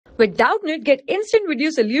With Doubtnut, get instant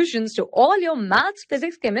video solutions to all your maths,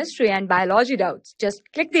 physics, chemistry, and biology doubts. Just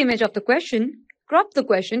click the image of the question, crop the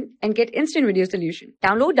question, and get instant video solution.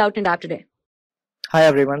 Download Doubtnut app today. Hi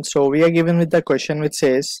everyone, so we are given with the question which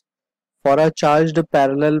says, for a charged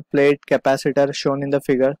parallel plate capacitor shown in the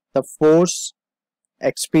figure, the force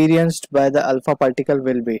experienced by the alpha particle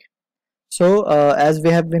will be. So as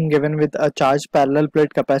we have been given with a charged parallel plate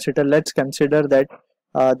capacitor, let's consider that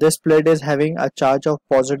this plate is having a charge of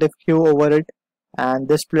positive Q over it, and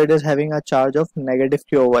this plate is having a charge of negative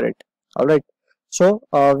Q over it. Alright, so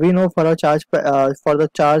we know for a charge for the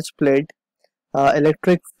charged plate,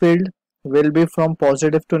 electric field will be from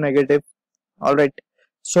positive to negative. Alright,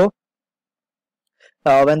 so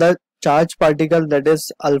when the charged particle, that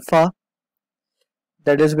is alpha,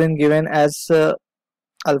 that has been given as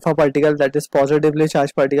alpha particle, that is positively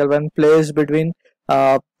charged particle, when placed between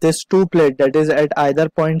this two plate, that is at either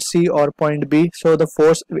point C or point B, so the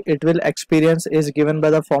force it will experience is given by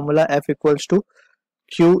the formula F equals to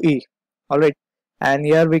QE. Alright, and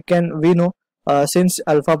here we know since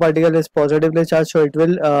alpha particle is positively charged, so it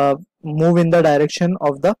will move in the direction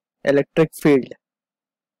of the electric field.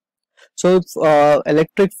 So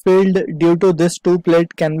electric field due to this two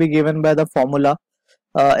plate can be given by the formula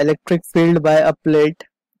electric field by a plate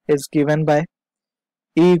is given by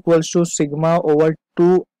E equals to sigma over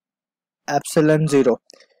 2 epsilon 0.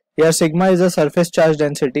 Here sigma is the surface charge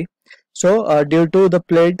density. So due to the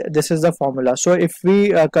plate, this is the formula. So if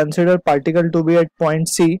we consider particle to be at point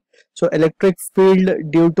C, so electric field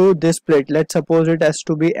due to this plate, let's suppose it has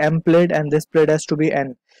to be M plate and this plate has to be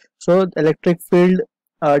N. So electric field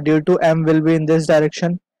due to M will be in this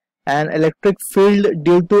direction, and electric field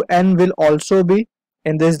due to N will also be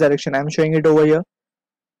in this direction. I am showing it over here.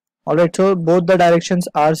 Alright, so both the directions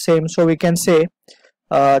are same, so we can say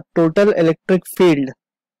total electric field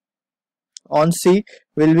on C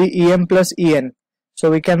will be EM plus EN.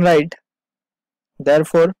 So we can write,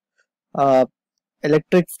 therefore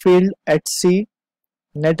electric field at C,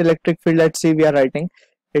 net electric field at C, we are writing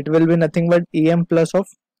it will be nothing but EM plus of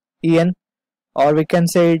EN, or we can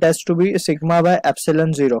say it has to be sigma by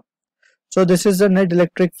epsilon 0. So this is the net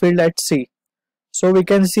electric field at C. So we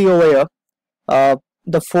can see over here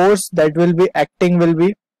the force that will be acting will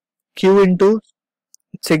be Q into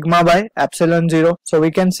sigma by epsilon 0. So we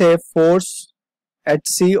can say force at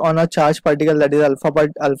C on a charged particle, that is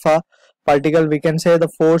alpha particle, we can say the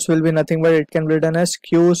force will be nothing but it can be written as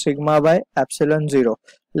Q sigma by epsilon 0.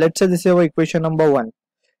 Let's say this is our equation number 1.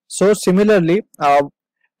 So similarly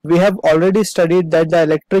we have already studied that the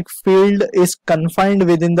electric field is confined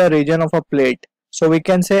within the region of a plate. So we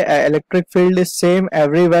can say electric field is same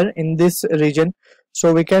everywhere in this region.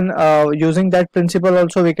 So we can using that principle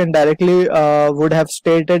also we can directly would have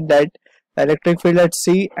stated that electric field at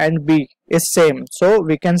C and B is same. So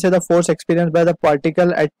we can say the force experienced by the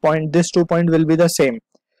particle at point, this 2 point will be the same.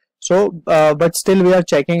 So but still we are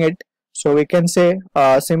checking it. So we can say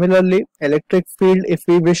similarly electric field, if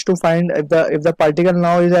we wish to find if the particle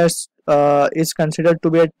now is considered to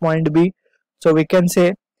be at point B, so we can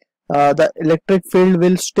say the electric field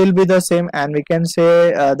will still be the same, and we can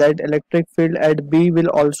say that electric field at B will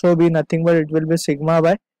also be nothing but it will be sigma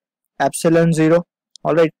by epsilon 0.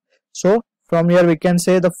 Alright, so from here we can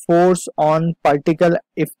say the force on particle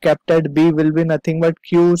if kept at B will be nothing but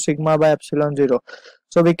Q sigma by epsilon 0.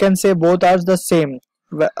 So we can say both are the same,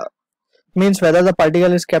 means whether the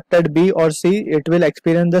particle is kept at B or C, it will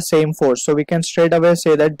experience the same force. So we can straight away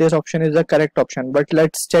say that this option is the correct option, but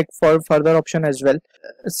let's check for further option as well.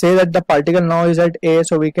 Say that the particle now is at A,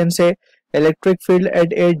 so we can say electric field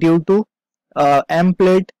at A due to M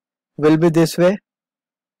plate will be this way,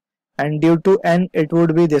 and due to N it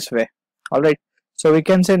would be this way. Alright, so we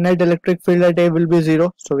can say net electric field at A will be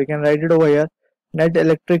 0, so we can write it over here, net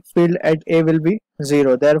electric field at A will be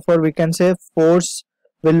 0. Therefore we can say force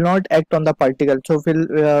will not act on the particle. So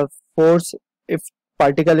force if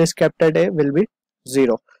particle is kept at A will be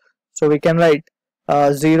 0. So we can write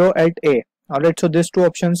 0 at A. Alright, so these two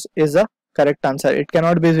options is the correct answer. It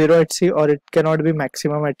cannot be 0 at C or it cannot be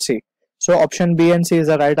maximum at C. So option B and C is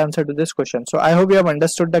the right answer to this question. So I hope you have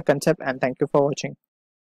understood the concept, and thank you for watching.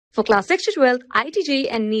 For class 6 to 12, IIT JEE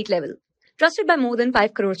and NEET level. Trusted by more than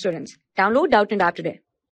 5 crore students. Download Doubtnut app today.